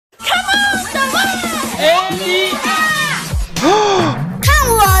A1。看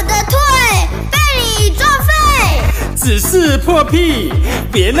我的腿被你撞废，只是破屁，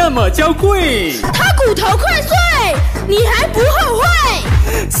别那么娇贵。他骨头快碎，你还不后悔？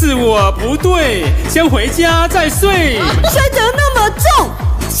是我不对，先回家再睡。摔得那么重，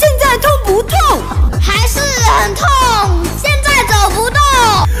现在痛不痛？还是很痛，现在走不动。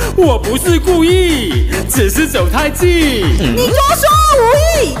我不是故意，只是走太近。你多说无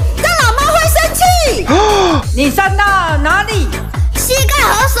益，让老妈会生气。你伤到哪里？膝盖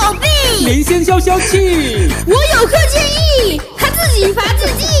和手臂。您先消消气。我有课建议，他自己罚自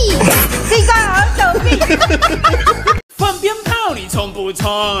己。膝盖和手臂。放鞭炮你冲不冲？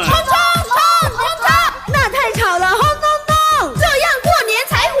冲冲冲冲冲！那太吵了，轰咚咚，这样过年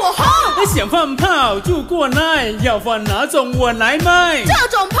才火红。想放炮就过来，要放哪种我来卖。这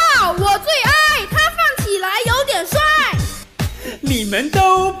种炮我最爱，它放起来有点帅。你们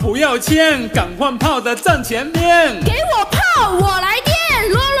都不要钱，敢放炮的站前面。给我炮，我来电，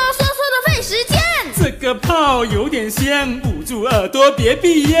啰啰嗦嗦的费时间。这个炮有点香，捂住耳朵别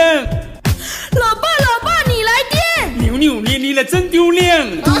闭眼。老爸老爸你来电，扭扭捏捏的真丢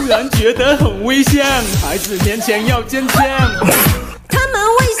脸，突然觉得很危险，孩子面前要坚强。他们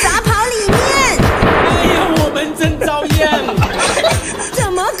为啥跑里面？哎呀，我们真遭殃。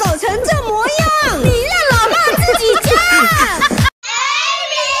怎么搞成这模样？你让老爸自己讲。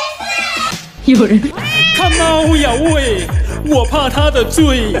有人看猫咬尾，我怕它的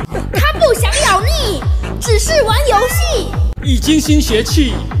罪。他不想咬你，只是玩游戏。已经新学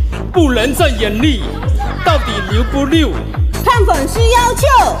期，不能再严厉，到底溜不溜？看粉丝要求，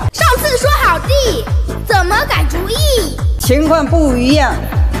上次说好的，怎么改主意？情况不一样，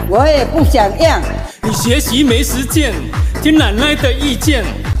我也不想让。你学习没时间，听奶奶的意见。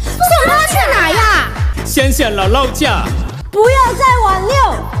送他去哪呀？乡下姥姥家。不要再挽留，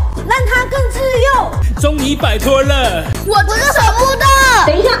让他更自由。终于摆脱了，我真舍不得。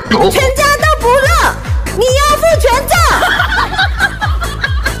等一下，全家都不乐，你要负全责。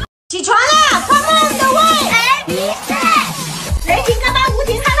起床啦，快梦的喂。雷霆干巴，无情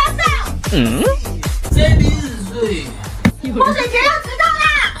哈拉少。这里日睡。泼水节要迟到啦。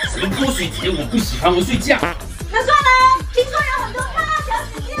什么泼水节？我不喜欢，我睡觉。那算了，听说有很多漂亮小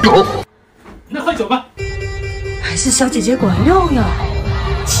姐姐。那快走吧。还是小姐姐管用呀？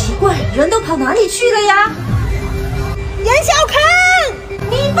奇怪，人都跑哪里去了呀？严小康，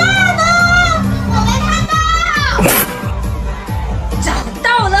你爸呢？我没看到。找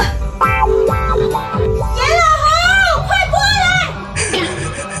到了。严老红，快过来！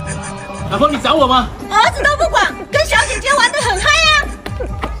老婆，你找我吗？儿子都不管，跟小姐姐玩得很嗨呀。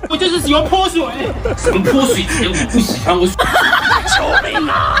我就是喜欢泼水。什么泼水节？我不喜欢，我。救命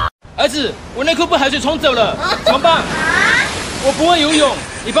啊！儿子，我内裤被海水冲走了，怎么办？我不会游泳，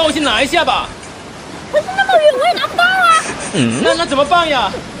你帮我去拿一下吧。可是那么远，我也拿不到啊。那怎么办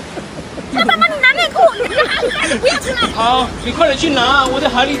呀？爸爸帮你拿内裤，你在海里待着，不要出来。好，你快点去拿，我在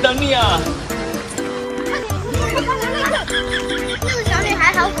海里等你啊。这个小女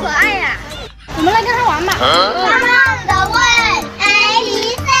孩好可爱呀，我们来跟她玩吧。妈妈的喂，爱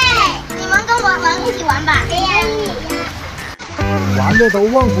丽丝，你们跟我们一起玩吧。玩的都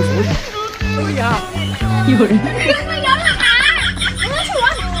忘乎所以。对呀，有人这个有海，我们去玩。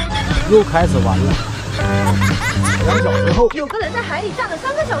又开始玩了。2小时后，有个人在海里站了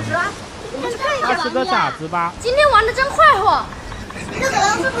3个小时啊！我们去看一下吧。他是个傻子吧？今天玩的真快活。这个人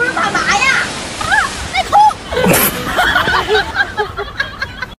是不是爸爸呀？内裤。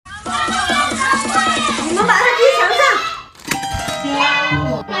你们把它贴墙上。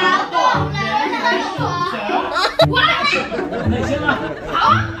哪先啊？好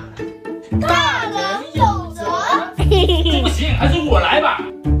啊。大人有责。不行，还是我来吧。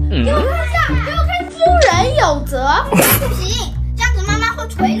给我看一下，给我看夫人有责。不行，这样子妈妈会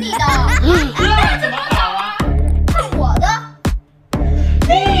捶你的。那怎么好啊？看我的。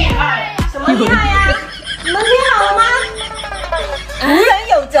厉害！什么厉害呀？你们听好了吗？夫人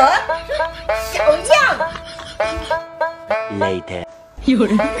有责。小样。有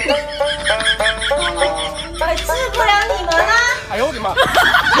人还治不了你们啊！哎呦我的妈！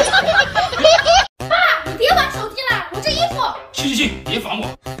爸，你别玩手机了，我这衣服。去，别烦我。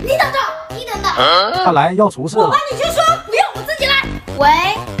你等着，你等着。看来要出事了。我帮你去说，不用，我自己来。喂，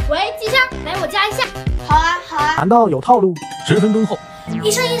机箱，来我家一下。好啊，好啊。难道有套路？10分钟后，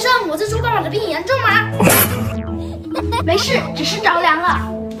医生，我这猪爸爸的病严重吗？没事，只是着凉了。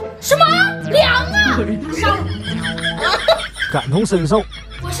什么凉啊？烧了。感同身受。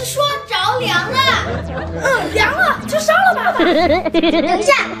我是说着凉了。凉了就烧了吧。等一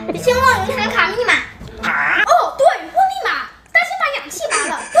下，先忘银行卡密码。哦，对，问密码，担心把氧气拔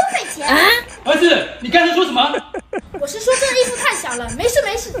了，多费钱。儿子，你刚才说什么？我是说这衣服太小了，没事，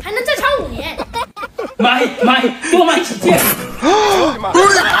还能再穿5年。买，多买几件。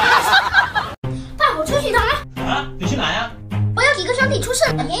爸，我出去一趟了。啊？你去哪呀？我有几个兄弟出事，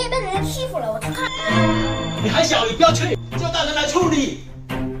爷爷被人家欺负了，我去看。你还小，你不要去，叫大人来处理。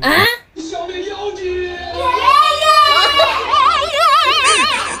啊？小妹要紧。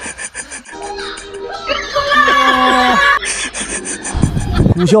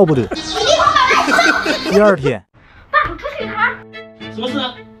哭笑不得。第二天，爸，我出去一趟了。什么事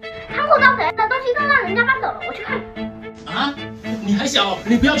啊？仓库盗贼的东西都让人家搬走了，我去看。啊？你还小，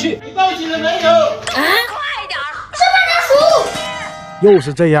你不要去。你报警了没有？啊！快点，身份证书。又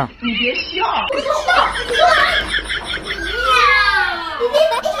是这样。你别笑。我知道，你说完。你一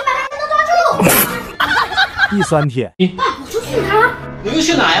起把他们都抓住。第三天，爸，我出去一趟了。你又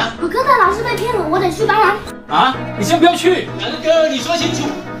去哪呀？我哥哥老是被骗了，我得去帮忙。啊？你先不要去。哪个哥？你说清楚。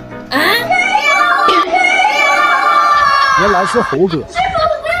啊！原来是猴哥。师傅，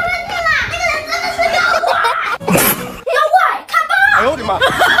不要乱念啦，那个人真的是妖怪！妖怪，看吧！哎呦我的妈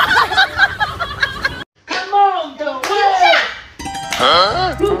Come on 的喂。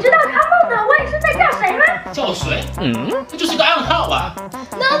你知道他梦的喂是在叫谁吗？叫谁？这就是个暗号啊。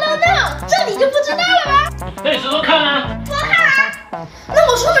No， 这你就不知道了吗？那你说说看啊。说看啊。那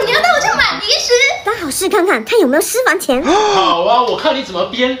我说你要带我去买零食。刚好试看看有没有私房钱。好啊，我看你怎么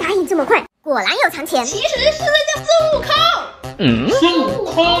编。答应这么快，果然有藏钱。其实是在叫孙悟空。孙悟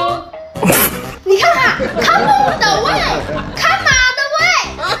空。你看看，看梦的喂，看马的喂，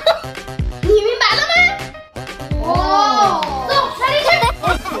你明白了吗？哦，走，下地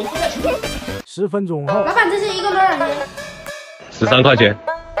去。 10分钟后，老板，这些一共多少钱13块钱。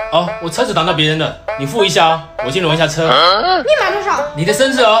哦，我车子挡到别人了，你付一下哦，我去挪一下车。密码多少？你的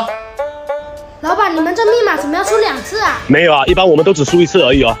生日哦。老板，你们这密码怎么要输2次啊？没有啊，一般我们都只输1次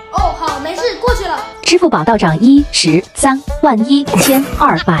而已哦。哦，好，没事，过去了。支付宝到账1、10、3、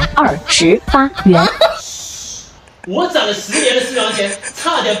11228元。我攒了10年的私房钱，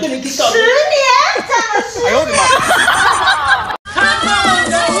差点被你给搞。10年涨了10。哎呦我的妈！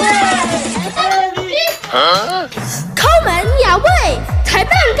抠门呀喂，才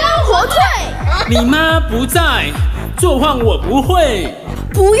半干火腿。你妈不在，做饭我不会。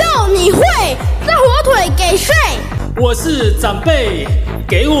不用你会，让火腿给睡。我是长辈，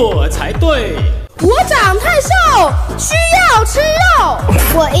给我才对。我长太瘦，需要吃肉。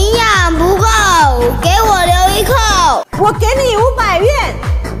我营养不够，给我留一口。我给你500元，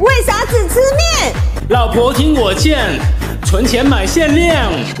为啥只吃面？老婆听我劝，存钱买限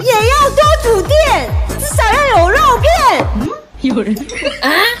量，也要多煮店，至少要有肉片。有人啊？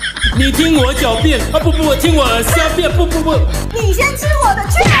你听我狡辩啊！不，听我瞎辩！不，你先吃我的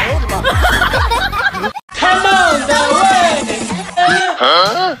券。 Come on 的喂，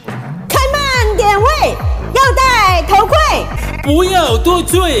开慢点喂，要戴头盔。不要多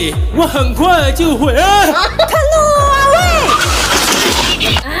嘴，我很快就会啊！看路啊喂！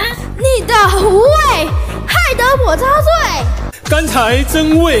你的无畏，害得我遭罪。刚才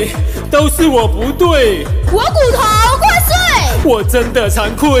真喂，都是我不对，我骨头快碎。我真的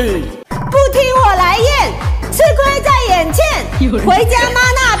惭愧。不听我来验，吃亏在眼前。回家妈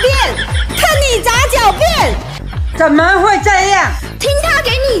那边，看你砸脚便。怎么会这样？听他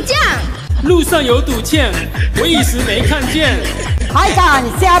给你讲。路上有堵歉，我一时没看见。还敢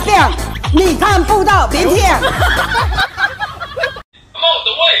瞎辩？你看不到明天。冒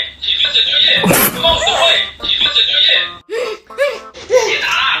的喂，起床写作业。冒的喂，起床写作业。别打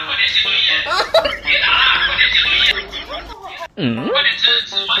啦，快点写作业。别打啦，快点写作业。快点吃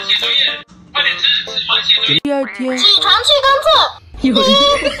完写作业。快点吃完写作业。第二天，起床去工作。一日之计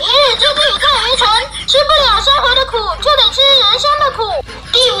在于晨，吃不了生活的苦，就得吃人生的苦。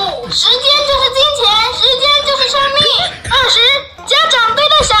第5，时间就是金钱，时间就是生命。20，家长对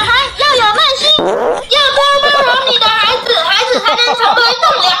待小孩要有耐心，要多包容你的孩子，孩子才能成为栋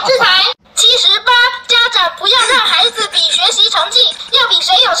梁之才。78，家长不要让孩子比学习成绩，要比谁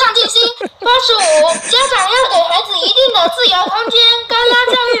有上进心。85，家长要给孩子一定的自由空间，高压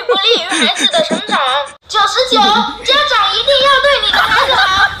教育不利于孩子的成长。99，家长一定要对你的孩子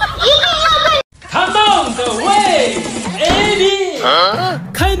好，一定要对。Come on 的喂，你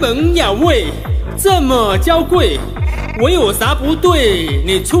开门呀喂，这么娇贵，我有啥不对？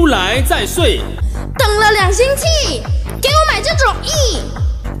你出来再睡。等了2星期，给我买这种意。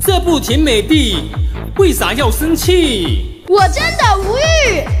这不挺美的，为啥要生气？我真的无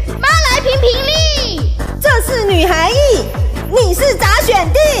语，妈来评理。这是女孩意，你是咋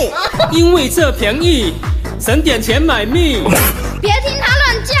选的？因为这便宜，省点钱买命。别听他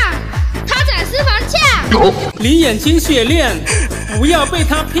乱讲，他在私房钱。你眼睛雪亮，不要被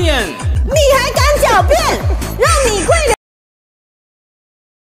他骗。你还敢狡辩？让你跪了。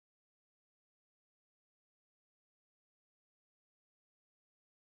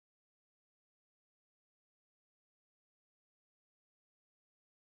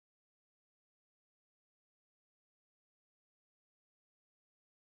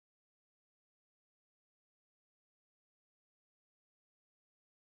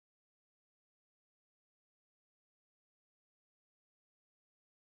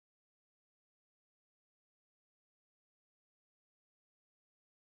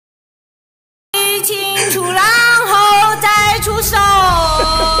清楚，然后再出手。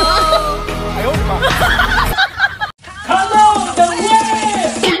哎呦我的妈！看到等位，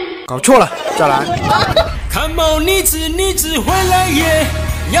搞错了，再来。看到你只回来耶，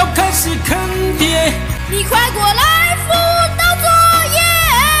要开始坑爹。你快过来辅导作业。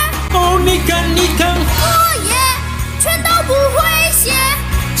哦，你看，作业全都不会写，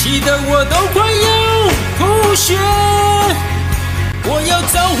气得我都快要吐血。我要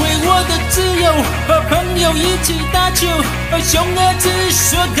找回我的自由，和朋友一起打球，和熊儿子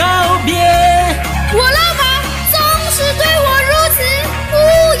说告别。我老爸总是对我如此，不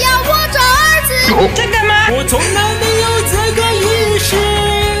要我找儿子。在干嘛？我从来没有这个意识。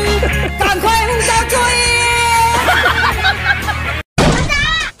赶快辅导作业。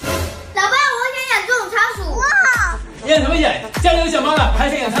老爸，我想养这种仓鼠。哇！养什么养？家里有小猫了，还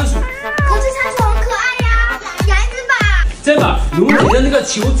想养仓鼠？可是仓鼠很可爱呀，养一只吧。这样吧，如果你让那个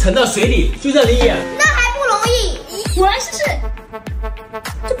球沉到水里，就让你养。那还不容易？我来试试。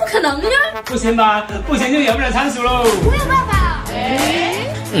这不可能呀！不行吧？不行就养不了仓鼠喽。我有办法。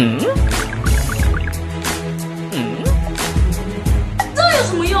这有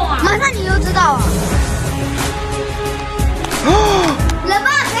什么用啊？马上你就知道啊。老爸，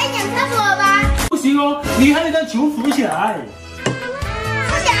可以养仓鼠了吧？不行哦，你还得让球浮起来。浮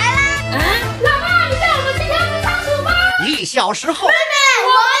起来啦！老爸，你带我们去看仓鼠吧。1小时后。妹妹，我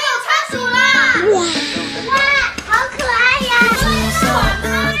们有仓鼠啦！哇，好可爱呀！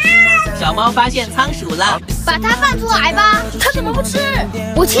小猫发现仓鼠了，把它放出来吧。它怎么不吃？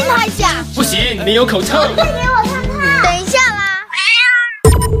我亲它一下。不行，你有口臭。再给我看看。等一下啦。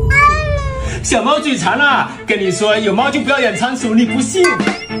小猫嘴馋了，跟你说有猫就不要养仓鼠，你不信？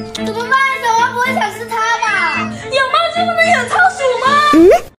怎么办？小猫不会想吃它吧？有猫就不能养仓鼠吗？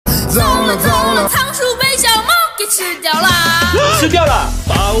走了，仓鼠被小猫给吃掉了。吃掉了，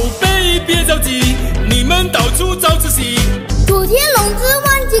宝贝别着急，你们到处找仔细。昨天笼子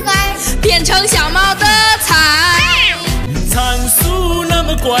忘记盖，变成小猫的菜。仓鼠那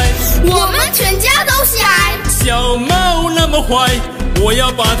么乖，我们全家都喜爱。小猫那么坏，我要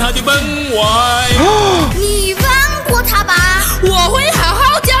把它丢门外。你放过它吧，我会好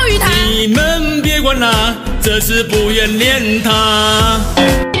好教育它。你们别管它，这是不愿恋它。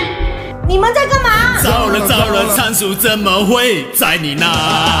你们在干嘛？糟了，仓鼠怎么会在你那？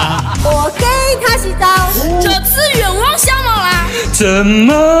我给它洗澡。这次冤枉小猫啦！怎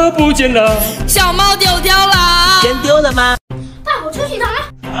么不见了？小猫丢掉了。真丢了吗？爸，我出去一趟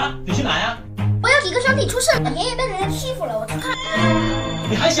啊！啊，你去哪呀？我有几个兄弟出事了，爷爷被人家欺负了，我去看。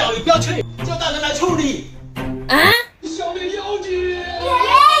你还小，你不要去，叫大人来处理。啊？小命要紧。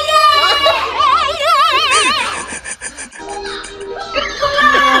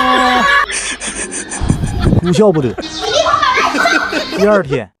哭笑不得。第2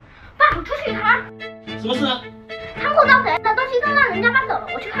天，爸，我出去一趟啊！什么事啊？仓库盗贼，那东西都让人家搬走了，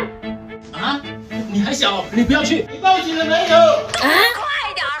我去看。啊？你还小，你不要去。你报警了没有？啊！快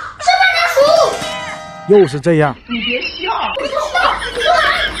点！是班长叔。又是这样。你别笑。我不知道，你干嘛？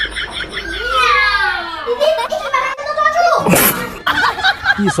你弟一起把他们都抓住。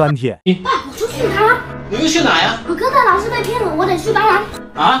第3天，爸，我出去一趟啊！你又去哪呀？我哥的老师被骗了，我得去白兰。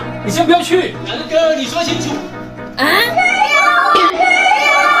啊！你先不要去。哪个哥？你说清楚。啊！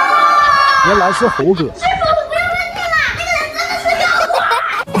原来是猴哥。师傅，不要乱念啦，那个人真的是妖怪！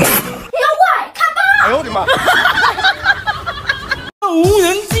妖怪，看吧！哎呦我的妈！无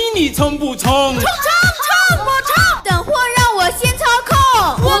人机你冲不冲？冲不冲？等会让我先操控。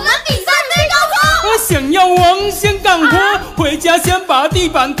我们比赛最高峰。我想要王先干活，回家先把地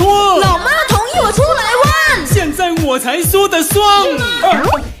板拖。老妈同意我出来玩，现在我才说的算。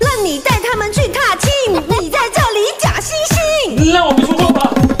让你带他们去踏青，你在这里假惺惺。让我们出货吧。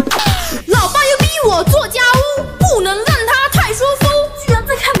老爸又逼我做家务，不能让他太舒服，居然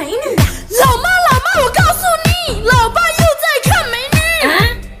在看美女啊！老妈，我告诉你，老爸又在看美女。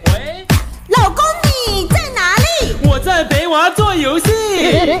喂，老公你在哪里？我在陪娃做游戏。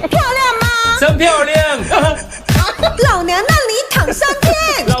漂亮吗？真漂亮。老娘让你躺3天。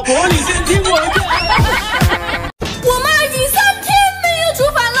老婆，你先听我的。我妈已经3天没有煮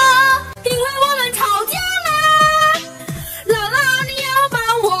饭了，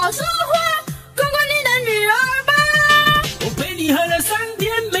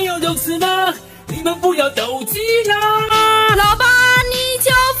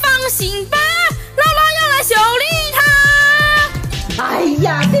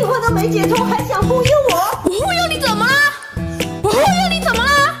头还想忽悠我？我忽悠你怎么了？我忽悠你怎么了？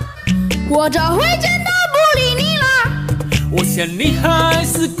我这回真的不理你了。我想你还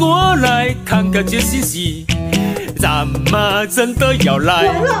是过来看看这信息，咱妈真的要来。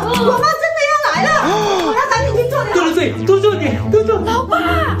完了，我妈真的要来了，我要赶紧去做了。对，多做点，多做。老爸，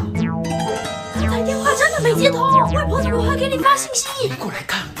刚才电话真的没接通，外婆怎么会给你发信息？过来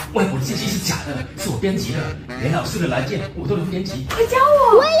看，外婆的信息是假的，是我编辑的，连老师的来电我都能编辑。快教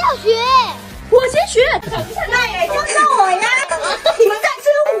我！我也要学。我先学。那也教教我呀！你们再吃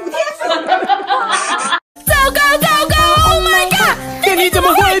5天饭。糟糕 ！Oh my god！ 电梯怎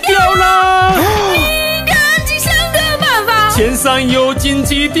么坏掉了？你赶紧想个办法。线上有紧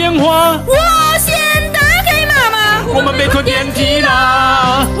急电话，我先打给妈妈。我们被拖电梯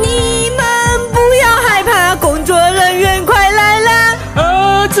啦！你们不要害怕，工作人员快来了。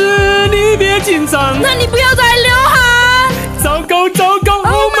儿子，你别紧张。那你不要再流汗。糟糕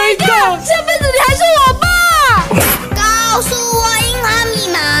 ！Oh my god！ 下辈子你还是我爸。告诉我银行密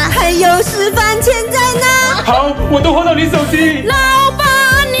码。还有示范钱在哪？好，我都画到你手机。老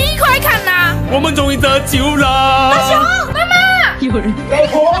爸，你快看呐！我们终于得救了。大雄，妈妈，有人。老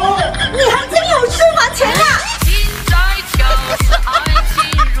婆，你还真有私房钱啊！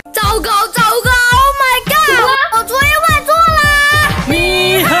糟糕 ！Oh my god！ 我作业快做了。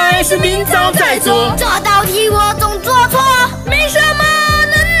你还是明早再做。这道题我总做错，没什么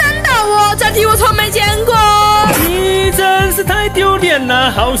能难倒我，这题我从没见过。你真是太丢脸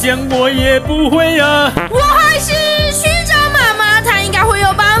了，好像我也不会啊。我还是去找妈妈，她应该会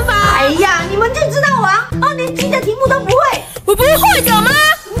有办法。哎呀，你们就知道玩，2年级的题目都不会。我不会怎么了？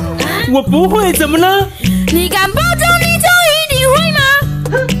我不会怎么了？你敢保证你就一定会吗？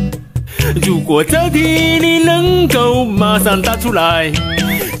如果这题你能够马上答出来，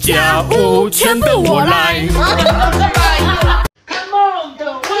家务全都我来。Come on 的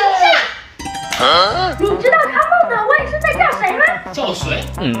喂，你知道他梦的喂是在叫谁吗叫谁？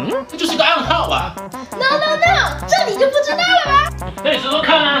这就是个暗号啊。No， 这你就不知道了吧？那你说说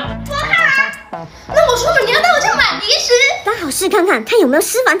看啊。说看啊。那我说了，你要带我去买零食。刚好试看看，看有没有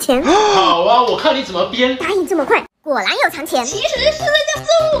私房钱。好啊，我看你怎么编。答应这么快，果然有藏钱。其实是在叫孙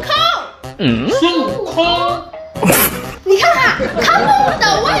悟空。孙悟空。你看看，看梦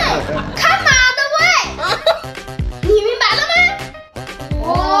的喂，看马的喂，你明白了吗？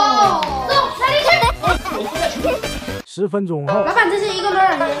哦，走，下地去。 10分钟后，老板，这是一个多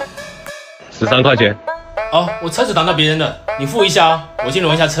少钱？13块钱。哦，我车子挡到别人了，你付一下哦，我去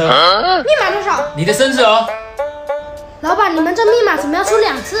挪一下车。密码多少？你的生日哦。老板，你们这密码怎么要输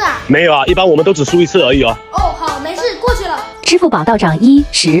2次啊？没有啊，一般我们都只输1次而已哦。哦，好，没事，过去了。支付宝到账1、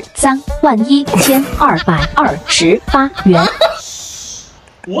10、3万1228元。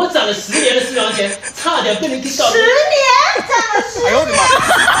我攒了10年的私房钱，差点被你给搞。10年攒了10年。哎呦我的妈！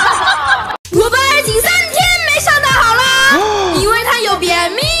我爸已经3天没上大好了，因为他有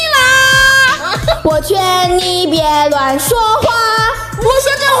便秘啦。我劝你别乱说话，我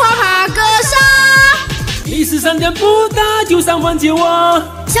说真话怕割伤。你是3天不打就上环接我，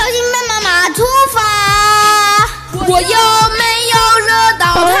小心被妈妈处罚。我有没有惹到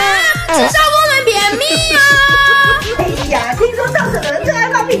他？至少我们便秘啊！哎呀，听说造成人最爱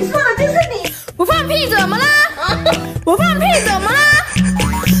放屁，说的就是你。我放屁怎么啦？我放屁怎么啦？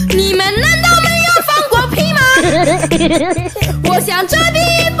你们难道没有放过屁吗？我想这并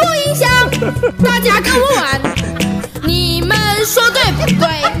不影响大家跟我玩，你们说对不对？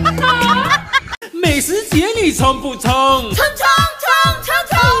美食节你冲不冲？冲！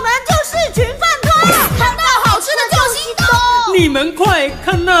你们就是群饭托，看到好吃的就行动。你们快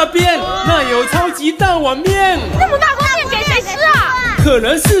看那边，那有超级大碗面，那么大锅面给谁吃啊？可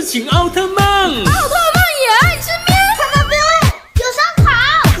能是请奥特曼。奥特曼也爱吃面。看那边有烧烤，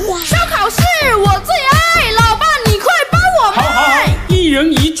烧烤是我最爱。老爸，你快帮我买。好，一人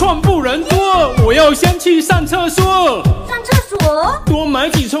1串不能多，我要先去上厕所。上厕所？多买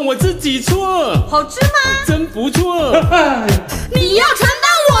几串我自己搓。好吃吗？真不错。你要承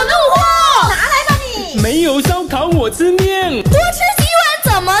担我怒火。拿来吧你。没有烧烤我吃面。多吃几碗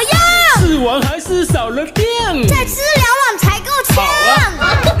怎么样？4碗还是少了电。再吃2碗才够呛。好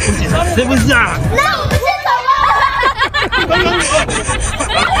啊，是不是啊？那我们先走了。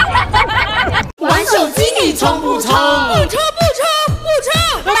玩手机你冲不冲？不冲。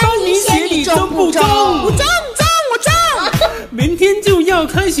帮你写你冲不冲？我冲。明天就要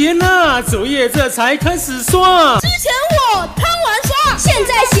开学啦，作业这才开始刷。之前我贪玩刷，现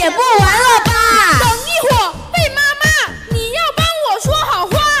在写不完了吧？等一会儿被妈骂，你要帮我说好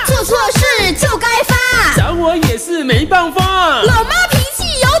话。做错事就该罚，找我也是没办法。老妈脾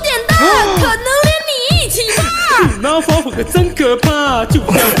气有点大，可能连你一起骂。妈发火可真可怕，就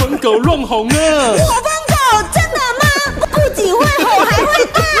像疯狗乱哄啊！我疯狗真的吗？不仅会吼还会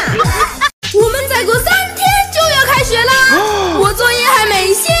大。我们再过3天就要开学啦，我作业还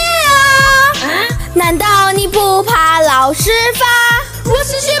没写啊！难道你不怕老师罚？我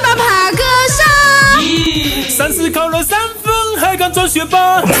是学霸爬个山。3次考了3分，还敢装学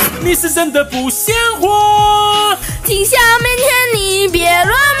霸？你是真的不像话！停下，明天你别乱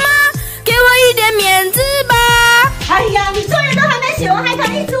骂，给我一点面子吧。哎呀，你作业都还没写完，还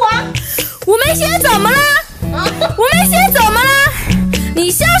敢一直玩？我没写怎么了？我没写怎么了？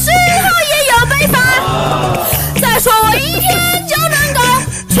你小时候也有被罚。再说我1天就能够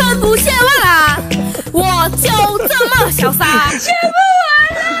全部写完啦，我就这么潇洒，写不完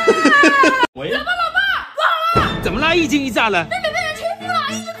啦。喂，老爸，不好了！怎么啦？一惊一乍了？妹妹被人欺负了，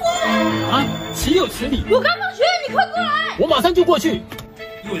一直哭。啊，岂有此理！我刚放学，你快过来！我马上就过去。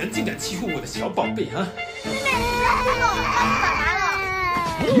有人竟敢欺负我的小宝贝啊！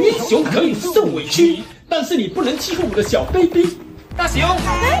英雄可以受委屈，但是你不能欺负我的小 baby。大雄，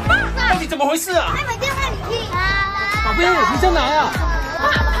到底怎么回事啊？妹妹电话你听。宝贝，你在哪啊？爸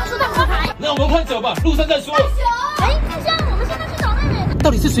爸他说他发牌。那我们快走吧，路上再说。哎，静香，我们现在去找妹妹。到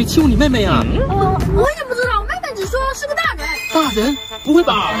底是谁欺负你妹妹啊？我也不知道，妹妹只说是个大人。大人？不会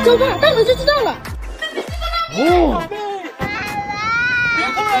吧？走吧，到了就知道了。哦，别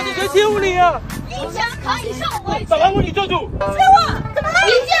碰了，你谁欺负你啊？英雄可以受委屈。保安问你做主。是我，怎么了？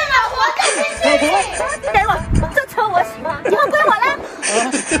你见老婆更清晰。给我，这车我喜欢，以后归我啦。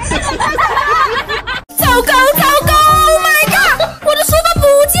糟糕！Oh my god！ 我的书包不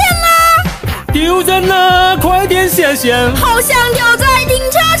见了。丢人了，快点谢谢。好像掉在停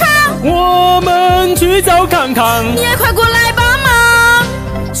车场。我们去找看看。你也快过来帮忙。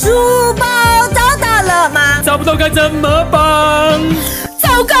书包找到了吗？找不到该怎么办？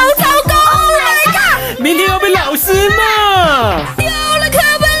糟糕！Oh my god！ 明天要被老师骂。丢了课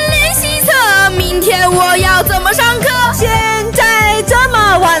本练习册，明天我要怎么上课？现在这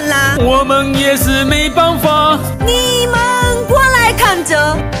么晚了，我们也是没办法。你们过来看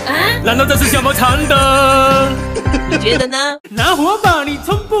着。难道这是小猫唱的？你觉得呢？拿火把，你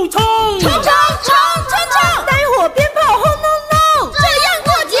冲不冲？冲！带火鞭炮轰隆隆，这样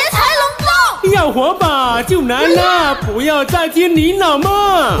过节才隆重。要火把就来了，不要再听你老妈。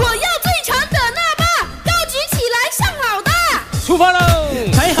我要最长的那把，高举起来像老大。出发喽！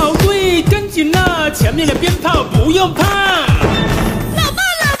排好队，跟紧了，前面的鞭炮不用怕。老爸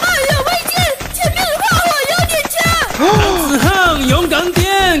有危险，前面的炮火有点强。男子汉勇敢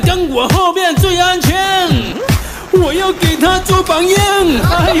点，跟我后面最安全。我要给他做榜样，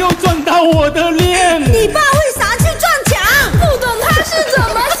他又撞到我的脸。你爸为啥去撞墙？不懂他是怎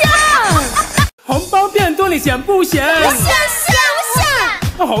么想。红包变多，你想不想？想。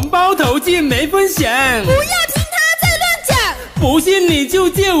红包投进没分享。不要听他在乱讲。不信你就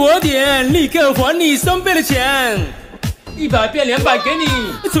借我点，立刻还你2倍的钱。100变200给你，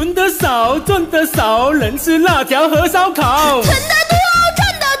存得少赚得少，能吃辣条和烧烤。存得多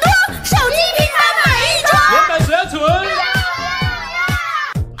赚得多，手机平板买一桌。200谁要存？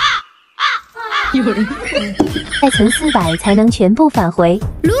有人再存400才能全部返回。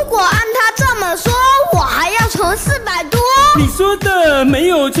如果按他这么说，我还要存400多。你说的没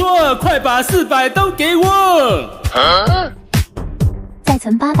有错，快把400都给我。再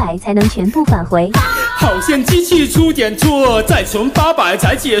存800才能全部返回。好像机器出点错，再存800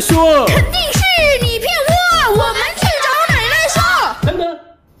才解说。肯定是你骗我，我们去找奶奶说。等等，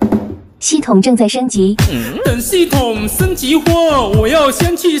系统正在升级。等系统升级后，我要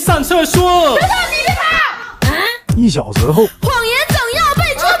先去上厕所。别跑，你别跑！1小时后，谎言总要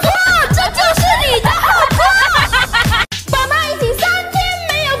被戳破，这就是你的后果。爸妈已经3天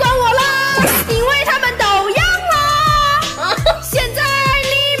没有管我了，因为他们都阳了。现在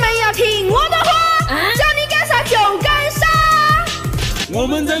你们要听我的话，叫你干啥就干啥。我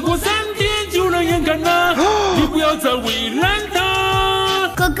们再过3天就能严赶了，你不要再为难他。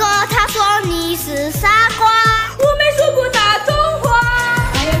哥哥他说你是傻瓜，我没说过大中话。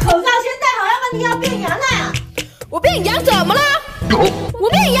哎呀，口罩先戴好，要不然你要变羊了。我变羊怎么了？我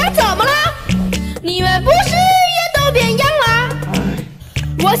变羊怎么了？你们不是也都变羊啦？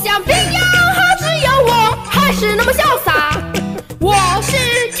我想变羊，还只有我还是那么潇洒。我是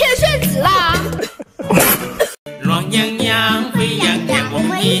天选子啦。乱羊羊，沸羊羊，我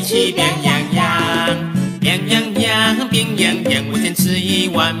们一起变羊羊。变羊羊，变羊羊，我先吃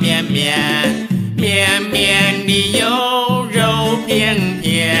1碗面面。面面里有肉片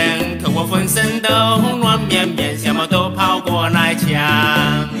片，可我浑身都乱绵绵，小猫都跑过来抢。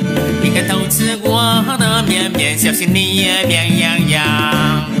你敢偷吃我的面面，小心你也变羊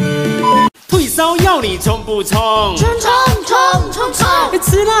羊。退烧药你冲不冲？冲！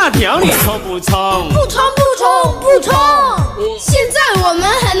吃辣条你冲不冲？不冲！现在我们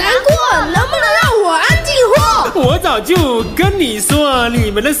很难过，能不能让我安静货？我早就跟你说，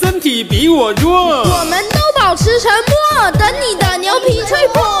你们的身体比我弱。我们都保持沉默，等你的牛皮吹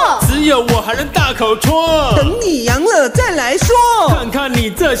破。只有我还能大口戳，等你阳了再来说。看看你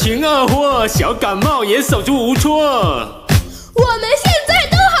这群二货，小感冒也手足无措。我们现在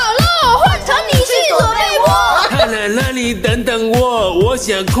都好了，换成你去躲被窝。太冷了，你等等我，我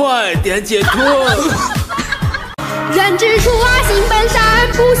想快点解脱。人之初啊，性本善，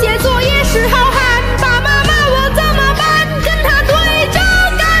不写作业是好汉。爸妈骂我怎么办？跟他对着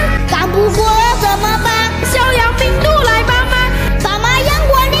干。干不过了怎么办？小羊病毒来帮忙。爸妈养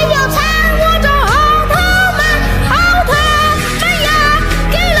过你有餐，我找奥特曼呀，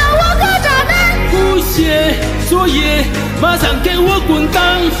给了我个炸弹。不写作业，马上给我滚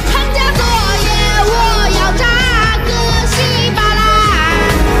蛋！参加作业，我要炸个稀巴烂。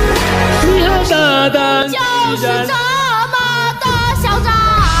你好大胆，就是这么的嚣张。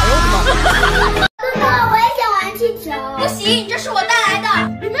哥哥，我也想玩气球。不行，这是我带来的，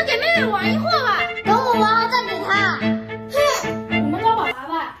你们给妹妹玩一会儿吧。等我玩好再给她。哼，你们搞把玩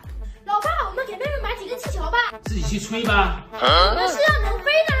吧。老爸，我们给妹妹买几个气球吧。自己去吹吧。我们是要能飞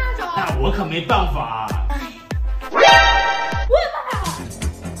的那种。那我可没办法。我有办法了。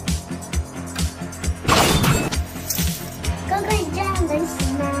哥哥，你这样能行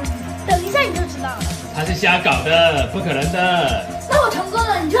吗？等一下你就知道了。他是瞎搞的，不可能的。那我成功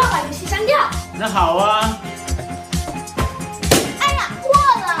了，你就要把游戏删掉。那好啊。哎呀，过了。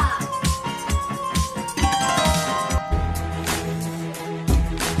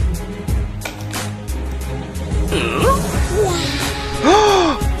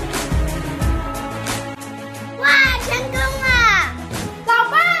哇，成功了！老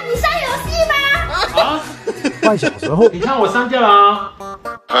爸，你删游戏吗？啊？半小时后，你看我删掉了啊。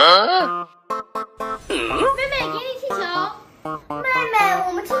妹妹，给你气球。妹妹，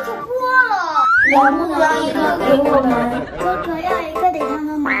我们气球破了，能不能一个给我们？哥哥要一个给他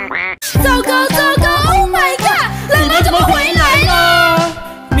们买。糟糕！Oh my god！你们怎么回来了？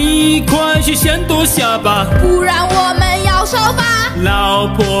你快去先躲下吧，不然我们要受罚。老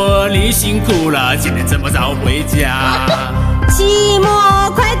婆，你辛苦了，今天这么早回家。期末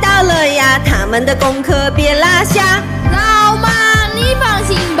快到了呀，他们的功课别落下。老妈，你放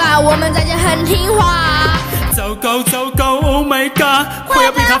心吧，我们在家很听话。糟糕 ，Oh my god， 快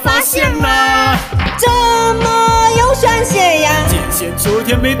要被他发现了。怎么又宣泄呀？电线昨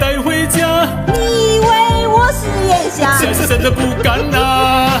天没带回家，你以为我是眼瞎？现在真的不敢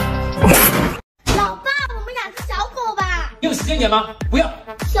了。老爸，我们养只小狗吧。你有时间点吗？不要。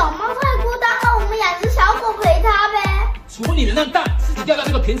小猫太孤单了，我们养只小狗陪它呗。如果你能让蛋自己掉到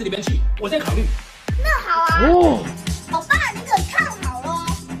这个瓶子里面去，我再考虑。那好啊。哦。老爸，你可看好咯。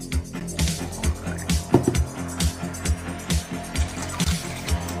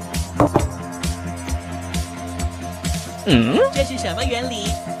这是什么原理？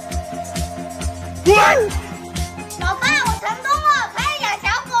老爸，我成功了，可以养小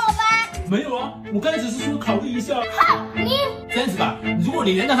狗了吧？没有啊，我刚才只是说考虑一下。好，你这样子吧，如果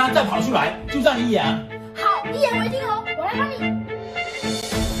你能让它再跑出来，就让你养。好，一言为定哦，我来帮你。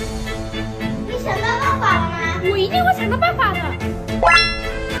你想到办法了吗？我一定会想到办法的。哇，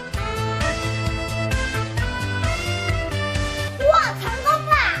成功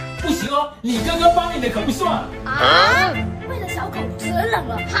啦！不行哦，你哥哥帮你的可不算。啊！为了小狗，只能忍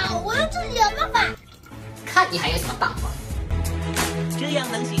了。好，我有自己的办法。看你还有什么办法？这样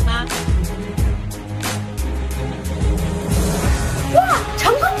能行吗？哇，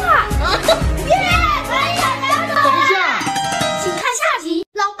成功了！耶！可以养小狗。等一下，请看下集。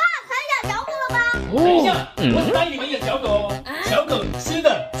老爸，可以养小狗了吧？等一下，我只答应你们养小狗哦。小狗吃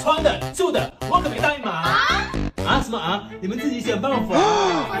的、穿的、住的，我可没答应嘛。啊？什么啊？你们自己想办法。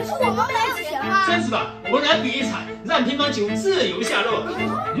可是我们没有钱啊。这样子吧，我们来比一场，让乒乓球自由下落。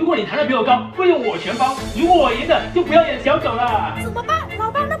如果你弹得比我高，费用我全包；如果我赢了，就不要养小狗了。怎么办？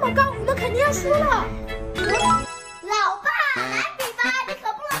老爸那么高，我们肯定要输了。老爸，来比吧，你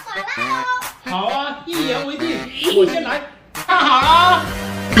可不能耍赖哦。好啊，一言为定，我先来。看好了。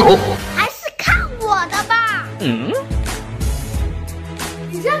还是看我的吧。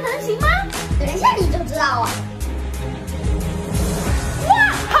你这样能行吗？等一下你就知道了。哇，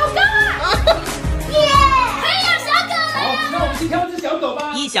好高啊！耶！可以养小狗了。好，那我们去挑只小狗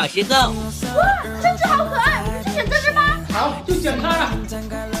吧。 1小时后，哇，这只好可爱，我们就选这只吧。好，就选它了。你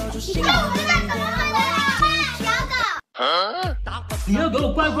看我们在怎么玩的啦？小狗。你要给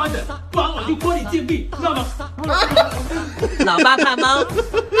我乖乖的，不然我就关你禁闭，知道吗？老爸怕猫。老爸，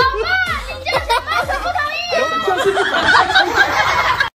你这是什么？就是不同意。